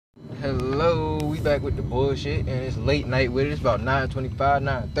Hello, we back with the bullshit, and it's late night with it. It's about 9:25,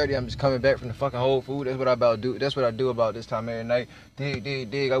 9:30. I'm just coming back from the fucking Whole Food. That's what I about do. That's what I do about this time every night.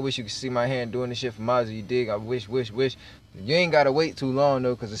 Dig. I wish you could see my hand doing this shit for Mozzie. You dig? I wish. You ain't gotta wait too long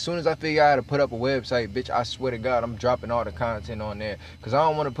though, cause as soon as I figure out how to put up a website, bitch, I swear to God, I'm dropping all the content on there. Cause I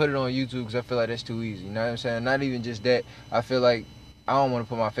don't want to put it on YouTube, cause I feel like that's too easy. You know what I'm saying? Not even just that. I feel like I don't want to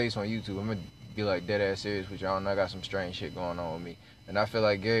put my face on YouTube. I'm gonna be like dead ass serious with y'all. I got some strange shit going on with me. And I feel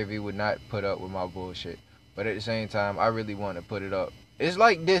like Gary Vee would not put up with my bullshit. But at the same time, I really want to put it up. It's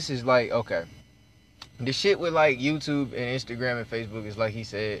like this is like, okay. The shit with like YouTube and Instagram and Facebook is like he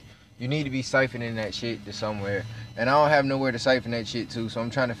said, you need to be siphoning that shit to somewhere. And I don't have nowhere to siphon that shit to. So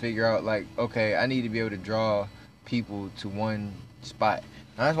I'm trying to figure out like, okay, I need to be able to draw people to one spot.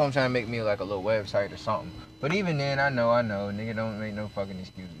 And that's why I'm trying to make me like a little website or something. But even then, I know, nigga don't make no fucking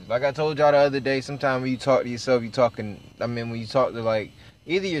excuses. Like I told y'all the other day, sometimes when you talk to yourself, when you talk to like,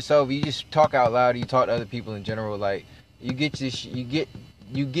 either yourself, or you just talk out loud, or you talk to other people in general, like, you get this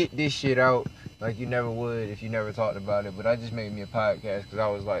shit out like you never would if you never talked about it. But I just made me a podcast, because I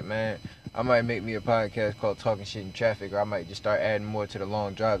was like, man, I might make me a podcast called Talking Shit in Traffic, or I might just start adding more to the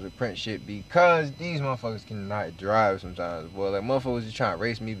long drives with print shit, because these motherfuckers cannot drive sometimes. Boy, like, motherfuckers just trying to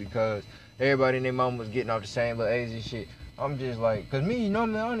race me because everybody and their mama was getting off the same little age and shit. I'm just like, cause me,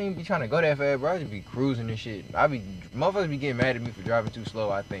 normally I don't even be trying to go that fast, bro. I just be cruising and shit. Motherfuckers be getting mad at me for driving too slow,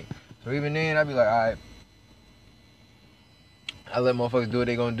 I think. So even then, I be like, alright. I let motherfuckers do what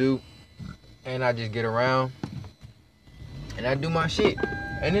they gonna do. And I just get around. And I do my shit.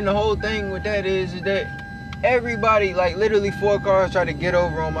 And then the whole thing with that is that everybody, like literally 4 cars try to get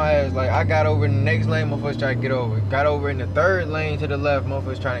over on my ass. Like I got over in the next lane, motherfuckers trying to get over. Got over in the 3rd lane to the left,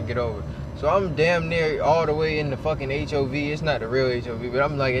 motherfuckers trying to get over. So I'm damn near all the way in the fucking HOV. It's not the real HOV, but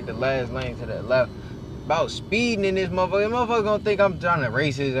I'm like at the last lane to the left. About speeding in this motherfucker. Motherfucker gonna think I'm trying to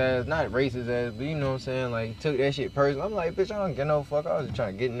race his ass. Not race his ass, but you know what I'm saying? Like, he took that shit personal. I'm like, bitch, I don't get no fuck. I was just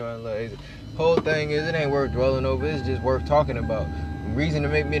trying to get into my little. Whole thing is, it ain't worth dwelling over. It's just worth talking about. Reason to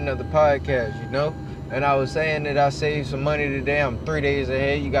make me another podcast, you know? And I was saying that I saved some money today. I'm 3 days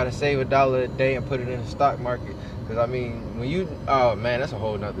ahead. You gotta save $1 a day and put it in the stock market. Cause I mean, when you, oh man, that's a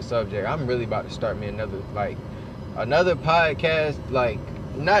whole nother subject. I'm really about to start me another podcast, like,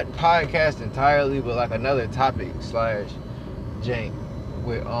 not podcast entirely, but like another topic / jank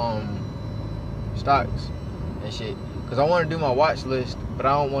with stocks and shit. Cause I want to do my watch list, but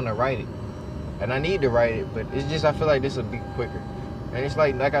I don't want to write it. And I need to write it, but it's just, I feel like this will be quicker. And it's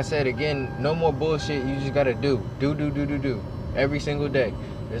like I said again, no more bullshit. You just gotta do every single day.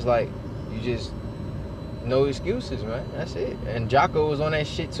 It's like you just. No excuses, man. That's it. And Jocko was on that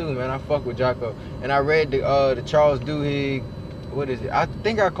shit too, man. I fuck with Jocko. And I read the Charles Duhiggs, what is it? I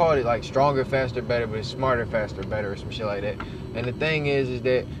think I called it like Stronger, Faster, Better, but it's Smarter, Faster, Better, or some shit like that. And the thing is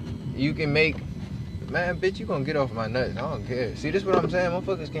that you can make, man, bitch, you gonna get off my nuts. I don't care. See, this is what I'm saying.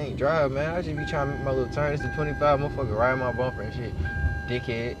 Motherfuckers can't drive, man. I just be trying to make my little turn. It's the 25, motherfucker riding my bumper and shit.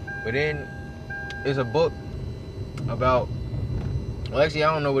 Dickhead. But then it's a book about, well, actually,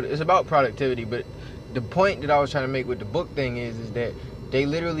 I don't know what it's about, productivity, but the point that I was trying to make with the book thing is that they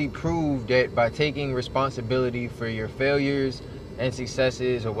literally proved that by taking responsibility for your failures and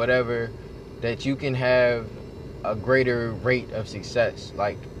successes or whatever, that you can have a greater rate of success.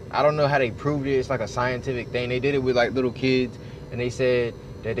 Like, I don't know how they proved it. It's like a scientific thing. They did it with like little kids, and they said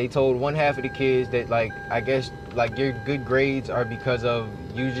that they told one half of the kids that, like, I guess like your good grades are because of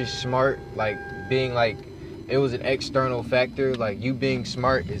you just smart, like being like, it was an external factor, like you being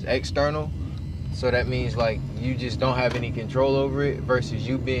smart is external. So that means like you just don't have any control over it, versus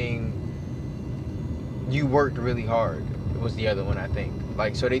you worked really hard. It was the other one, I think.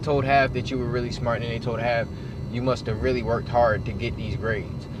 Like, so they told half that you were really smart, and they told half you must have really worked hard to get these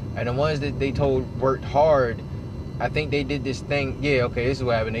grades. And the ones that they told worked hard, I think they did this thing. Yeah, okay, this is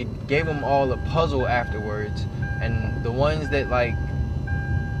what happened. They gave them all a puzzle afterwards, and the ones that like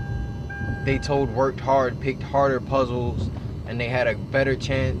they told worked hard picked harder puzzles, and they had a better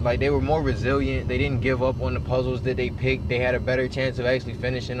chance. Like, they were more resilient. They didn't give up on the puzzles that they picked. They had a better chance of actually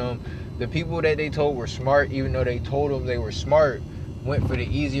finishing them. The people that they told were smart, even though they told them they were smart, went for the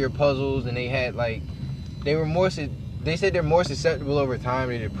easier puzzles, and they had like, they said they're more susceptible over time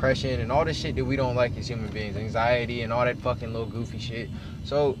to depression and all the shit that we don't like as human beings, anxiety and all that fucking little goofy shit.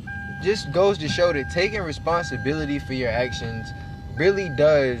 So just goes to show that taking responsibility for your actions really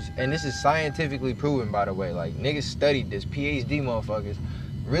does, and this is scientifically proven, by the way. Like, niggas studied this, PhD motherfuckers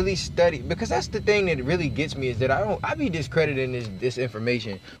really study, because that's the thing that really gets me, is that I be discrediting this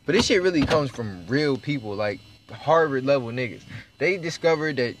information, but this shit really comes from real people. Like, Harvard level niggas. They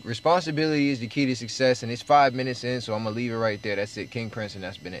discovered that responsibility is the key to success, and it's 5 minutes in, so I'm gonna leave it right there. That's it. King Prince, and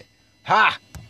that's been it. Ha!